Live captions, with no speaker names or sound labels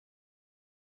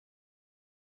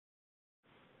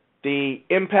The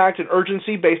impact and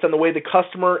urgency based on the way the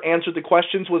customer answered the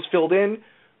questions was filled in,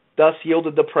 thus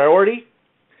yielded the priority.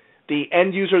 The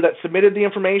end user that submitted the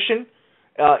information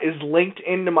is linked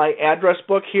into my address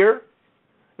book here.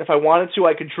 If I wanted to,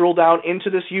 I could drill down into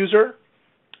this user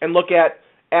and look at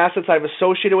assets I've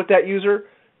associated with that user,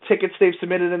 tickets they've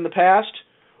submitted in the past,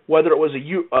 whether it was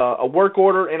a work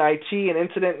order in IT, an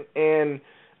incident in,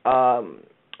 a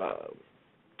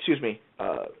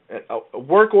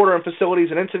work order in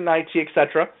facilities, an incident in IT,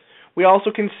 etc. We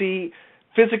also can see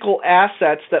physical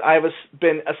assets that I've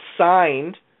been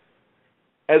assigned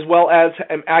as well as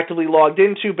am actively logged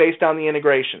into based on the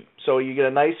integration. So you get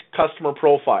a nice customer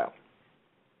profile.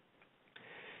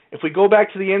 If we go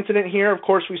back to the incident here, of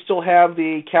course, we still have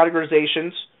the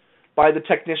categorizations by the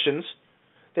technicians.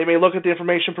 They may look at the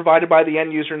information provided by the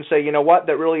end user and say, you know what,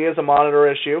 that really is a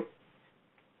monitor issue.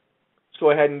 Let's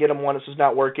go ahead and get them one that says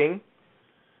not working.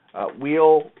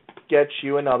 We'll get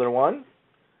you another one.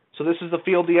 So this is the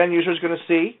field the end user is going to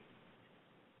see.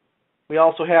 We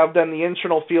also have then the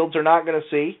internal fields they're not going to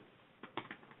see.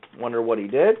 Wonder what he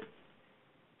did.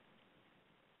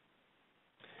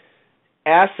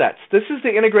 Assets. This is the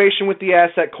integration with the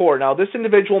asset core. Now, this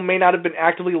individual may not have been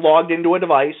actively logged into a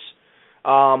device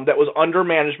that was under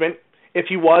management. If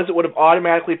he was, it would have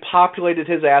automatically populated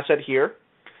his asset here.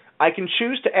 I can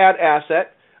choose to add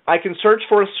asset. I can search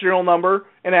for a serial number,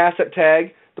 an asset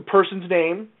tag, the person's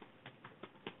name.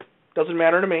 Doesn't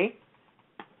matter to me.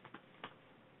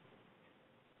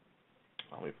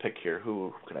 Let me pick here.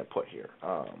 Who can I put here?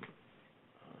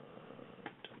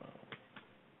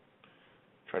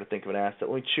 Try to think of an asset.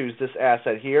 Let me choose this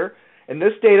asset here. And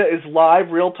this data is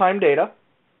live, real-time data.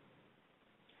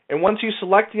 And once you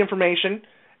select the information,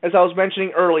 as I was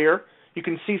mentioning earlier, you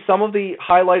can see some of the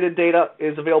highlighted data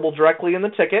is available directly in the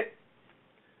ticket.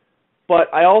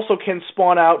 But I also can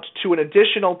spawn out to an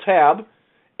additional tab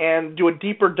and do a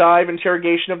deeper dive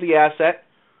interrogation of the asset,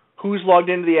 who's logged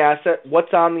into the asset,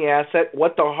 what's on the asset,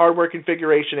 what the hardware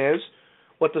configuration is,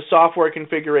 what the software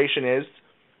configuration is.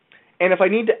 And if I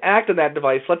need to act on that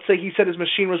device, let's say he said his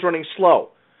machine was running slow,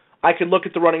 I could look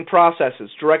at the running processes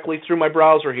directly through my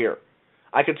browser here.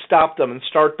 I could stop them and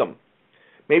start them.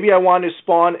 Maybe I want to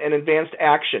spawn an advanced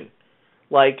action,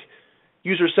 like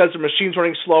user says their machine's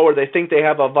running slow or they think they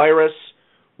have a virus.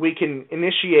 We can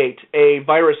initiate a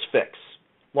virus fix,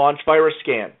 launch virus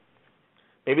scan.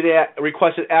 Maybe they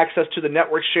requested access to the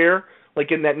network share,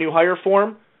 like in that new hire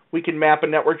form. We can map a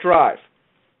network drive.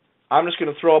 I'm just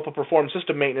going to throw up a perform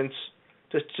system maintenance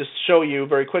to just show you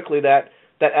very quickly that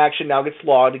that action now gets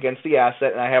logged against the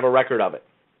asset and I have a record of it.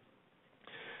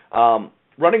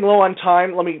 Running low on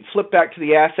time, let me flip back to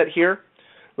the asset here.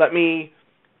 Let me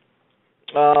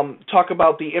talk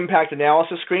about the impact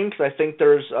analysis screen because I think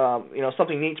there's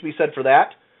something neat to be said for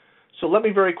that. So let me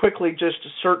very quickly just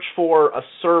search for a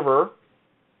server.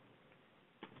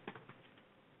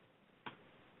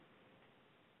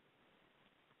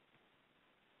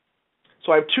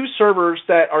 So I have two servers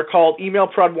that are called Email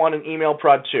Prod 1 and Email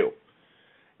Prod 2.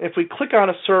 If we click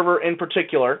on a server in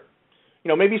particular,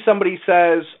 maybe somebody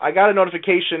says, I got a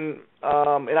notification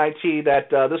in IT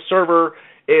that this server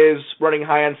is running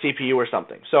high on CPU or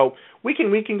something. So we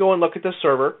can go and look at this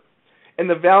server, and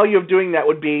the value of doing that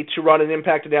would be to run an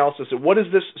impact analysis. What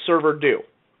does this server do?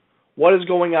 What is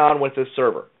going on with this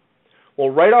server? Well,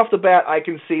 right off the bat, I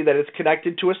can see that it's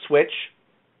connected to a switch.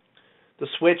 The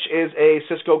switch is a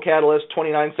Cisco Catalyst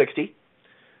 2960.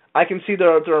 I can see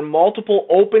there are multiple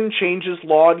open changes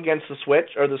logged against the switch,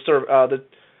 or the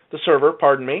server,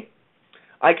 pardon me.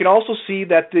 I can also see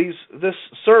that this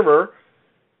server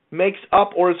makes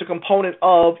up or is a component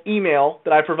of email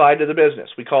that I provide to the business.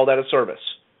 We call that a service.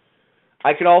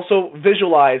 I can also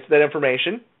visualize that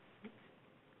information.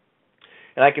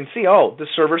 And I can see, this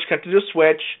server's connected to a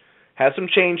switch, has some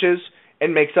changes,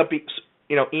 and makes up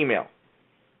email.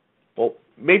 Well,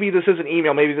 maybe this isn't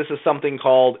email. Maybe this is something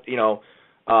called,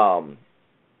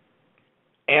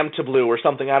 Amtablu or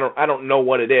something. I don't know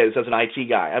what it is as an IT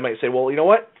guy. I might say, well, you know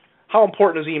what? How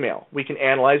important is email? We can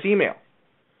analyze email.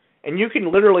 And you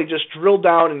can literally just drill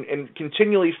down and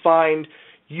continually find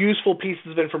useful pieces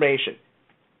of information.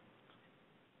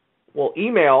 Well,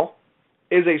 email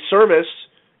is a service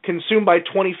consumed by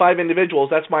 25 individuals.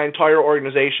 That's my entire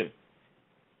organization.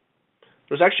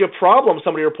 There's actually a problem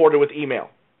somebody reported with email.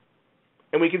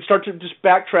 And we can start to just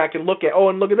backtrack and look at,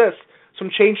 look at this, some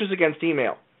changes against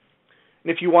email.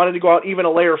 And if you wanted to go out even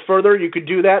a layer further, you could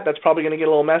do that. That's probably going to get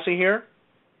a little messy here.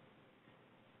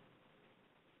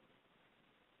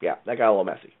 Yeah, that got a little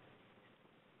messy.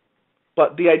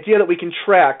 But the idea that we can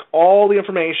track all the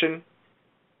information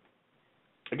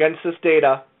against this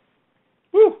data,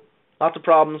 lots of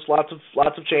problems, lots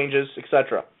of changes,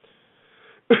 etc.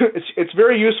 It's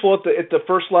very useful at the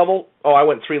first level. Oh, I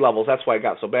went 3 levels. That's why it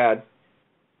got so bad.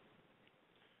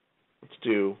 Let's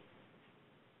do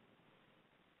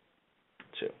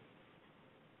 2.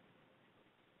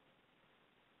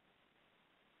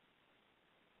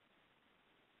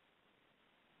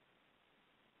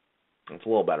 It's a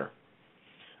little better.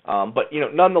 But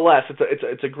nonetheless,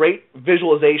 it's a great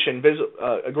visualization,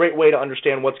 a great way to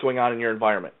understand what's going on in your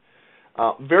environment.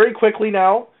 Very quickly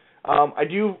now,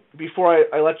 before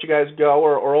I let you guys go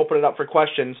or open it up for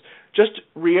questions, just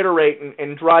reiterate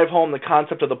and drive home the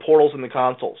concept of the portals and the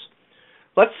consoles.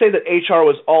 Let's say that HR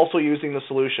was also using the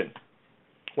solution.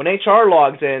 When HR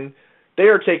logs in, they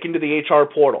are taken to the HR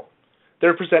portal.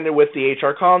 They're presented with the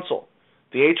HR console.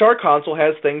 The HR console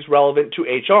has things relevant to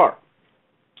HR.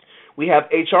 We have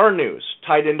HR news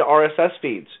tied into RSS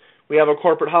feeds. We have a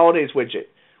corporate holidays widget.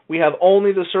 We have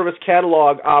only the service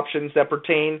catalog options that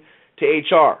pertain to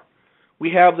HR.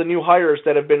 We have the new hires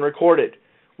that have been recorded.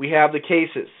 We have the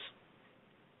cases.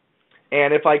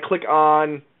 And if I click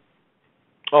on,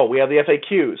 we have the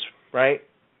FAQs, right?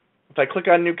 If I click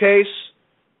on new case,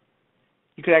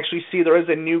 you can actually see there is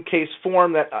a new case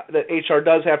form that HR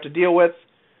does have to deal with,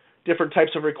 different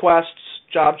types of requests,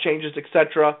 job changes,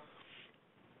 etc.,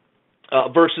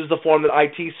 versus the form that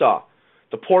IT saw.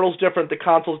 The portal's different, the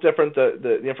console's different,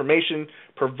 the information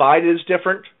provided is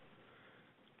different,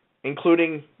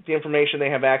 including the information they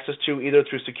have access to either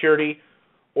through security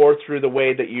or through the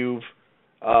way that you've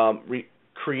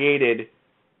created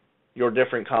your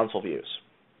different console views.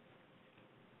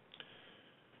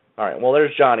 All right, well,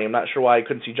 there's Johnny. I'm not sure why I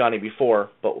couldn't see Johnny before,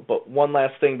 but one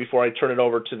last thing before I turn it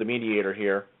over to the mediator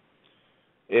here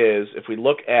is if we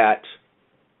look at,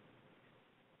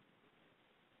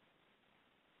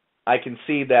 I can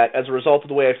see that as a result of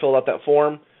the way I filled out that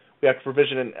form, we have to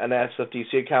provision an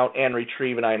SFDC account and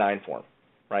retrieve an I-9 form,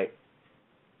 right?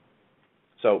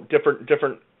 So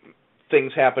different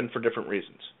things happen for different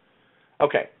reasons.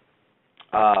 Okay.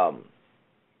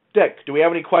 Dick, do we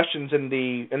have any questions in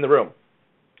the room?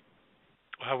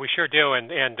 We sure do, and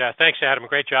thanks, Adam.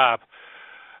 Great job.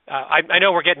 I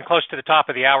know we're getting close to the top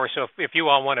of the hour, so if you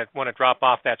all want to drop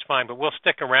off, that's fine. But we'll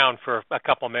stick around for a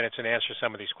couple minutes and answer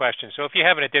some of these questions. So if you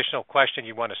have an additional question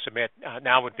you want to submit,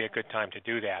 now would be a good time to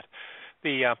do that.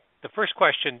 The first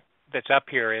question that's up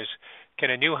here is,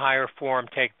 can a new hire form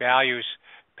take values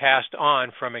passed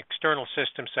on from external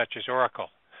systems such as Oracle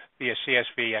via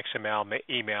CSV, XML,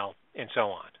 email, and so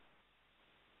on?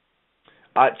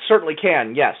 It certainly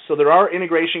can, yes. So there are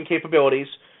integration capabilities.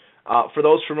 For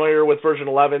those familiar with version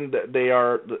 11, they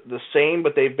are the same,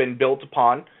 but they've been built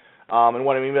upon. And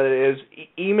what I mean by that is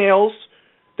emails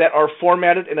that are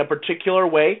formatted in a particular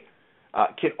way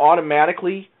can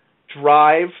automatically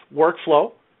drive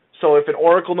workflow. So if an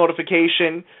Oracle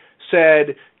notification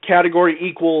said category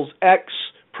equals X,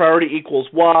 priority equals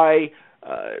Y,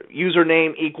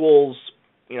 username equals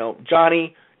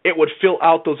Johnny, it would fill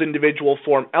out those individual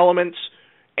form elements.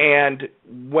 And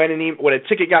when a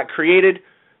ticket got created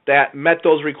that met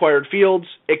those required fields,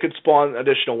 it could spawn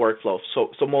additional workflow.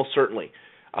 So most certainly.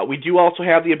 We do also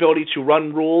have the ability to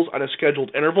run rules on a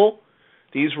scheduled interval.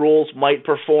 These rules might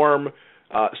perform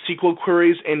SQL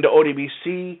queries into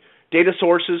ODBC data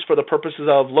sources for the purposes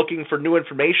of looking for new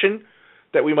information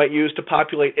that we might use to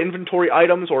populate inventory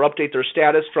items or update their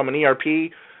status from an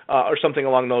ERP or something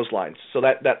along those lines. So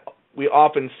that we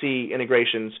often see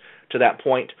integrations to that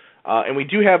point. And we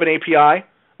do have an API,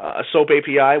 a SOAP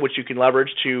API, which you can leverage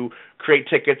to create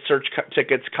tickets, search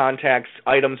tickets, contacts,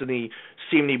 items in the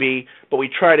CMDB, but we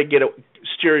try to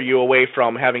steer you away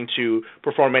from having to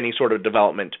perform any sort of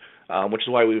development, which is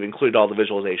why we've included all the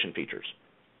visualization features.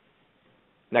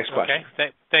 Next question.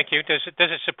 Okay, thank you. Does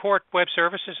it support web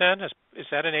services then? Is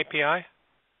that an API?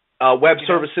 Web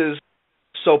services,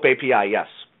 SOAP API, yes.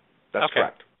 That's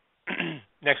correct.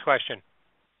 Next question.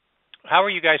 How are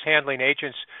you guys handling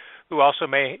agents who also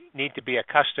may need to be a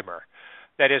customer?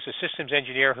 That is, a systems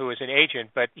engineer who is an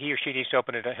agent, but he or she needs to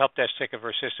open a help desk ticket for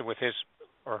a system with his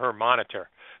or her monitor.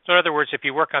 So in other words, if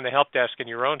you work on the help desk and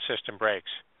your own system breaks,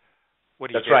 what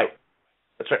do you do?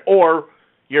 That's right. Or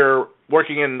you're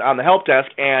working on the help desk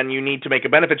and you need to make a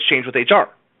benefits change with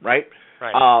HR, right?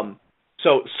 Right.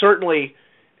 So certainly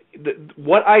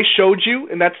what I showed you,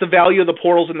 and that's the value of the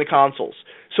portals and the consoles.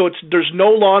 So there's no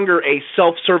longer a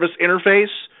self-service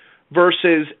interface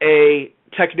versus a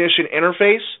technician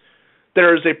interface.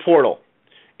 There is a portal.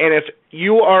 And if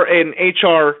you are an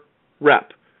HR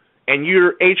rep and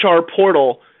your HR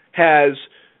portal has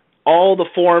all the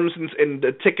forms and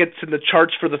the tickets and the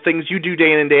charts for the things you do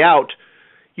day in and day out,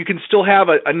 you can still have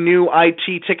a new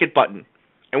IT ticket button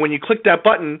And when you click that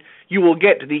button, you will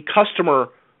get the customer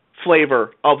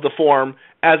flavor of the form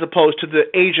as opposed to the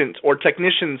agent or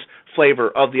technician's flavor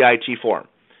of the IT form.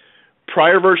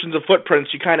 Prior versions of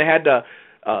Footprints, you kind of had to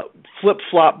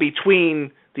flip-flop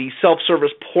between the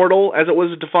self-service portal, as it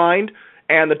was defined,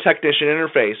 and the technician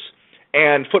interface.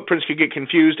 And Footprints could get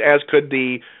confused, as could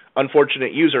the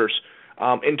unfortunate users.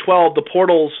 In 12, the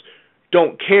portals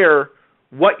don't care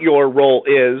what your role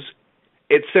is.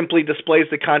 It simply displays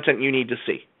the content you need to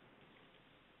see.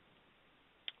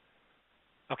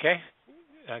 Okay,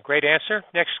 great answer.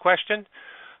 Next question.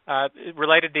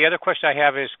 Related, the other question I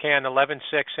have is, can 11.6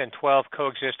 and 12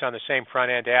 coexist on the same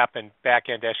front-end app and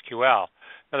back-end SQL?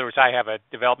 In other words, I have a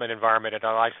development environment and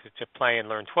I like to play and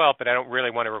learn 12, but I don't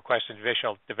really want to request an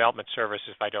additional development service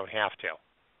if I don't have to.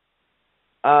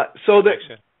 I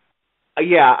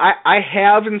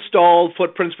have installed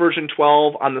Footprints version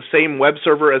 12 on the same web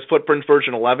server as Footprints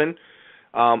version 11.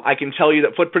 I can tell you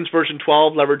that Footprints version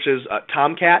 12 leverages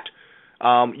Tomcat.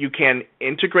 You can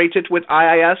integrate it with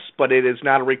IIS, but it is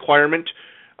not a requirement.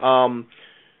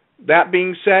 That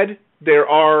being said, there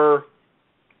are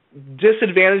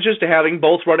disadvantages to having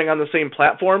both running on the same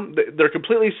platform. They're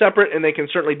completely separate, and they can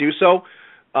certainly do so.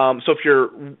 So if you're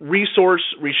resource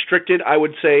restricted, I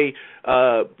would say,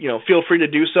 feel free to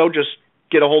do so. Just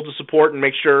get a hold of support and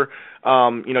make sure,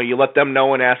 you let them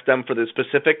know and ask them for the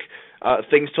specific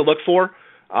things to look for.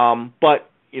 But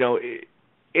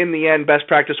in the end, best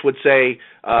practice would say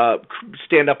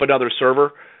stand up another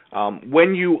server.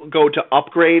 When you go to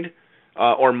upgrade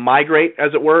or migrate,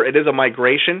 as it were, it is a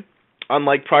migration.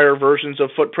 Unlike prior versions of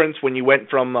Footprints, when you went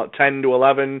from 10 to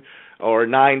 11 or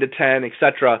 9 to 10,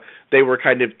 etc., they were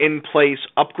kind of in-place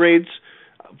upgrades.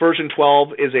 Version 12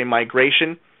 is a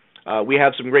migration. We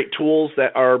have some great tools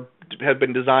that have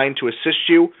been designed to assist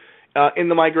you in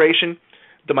the migration.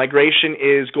 The migration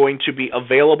is going to be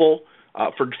available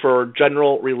for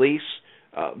general release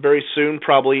very soon,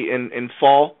 probably in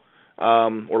fall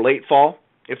or late fall,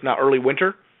 if not early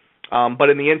winter. But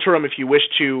in the interim, if you wish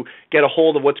to get a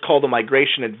hold of what's called a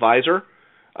migration advisor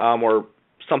or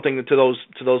something to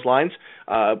those lines,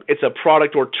 it's a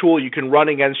product or tool you can run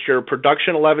against your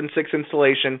production 11.6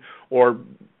 installation or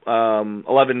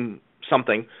 11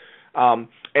 something, and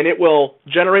it will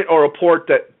generate a report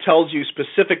that tells you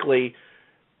specifically,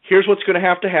 here's what's going to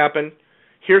have to happen,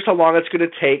 here's how long it's going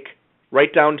to take,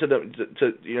 right down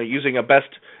to using a best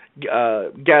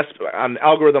guess on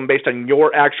algorithm based on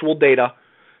your actual data,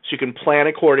 so you can plan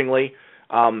accordingly.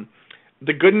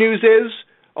 The good news is,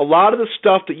 a lot of the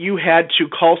stuff that you had to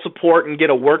call support and get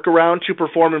a workaround to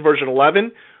perform in version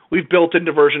 11, we've built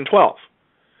into version 12.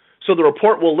 So the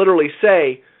report will literally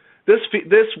say, this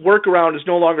workaround is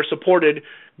no longer supported,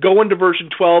 go into version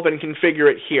 12 and configure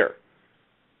it here.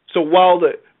 So while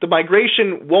the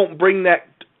migration won't bring that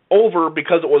over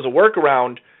because it was a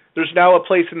workaround, there's now a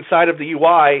place inside of the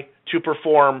UI to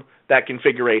perform that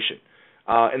configuration.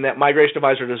 And that Migration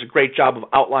Advisor does a great job of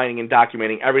outlining and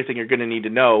documenting everything you're going to need to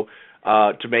know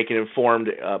to make an informed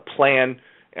plan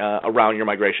around your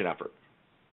migration effort.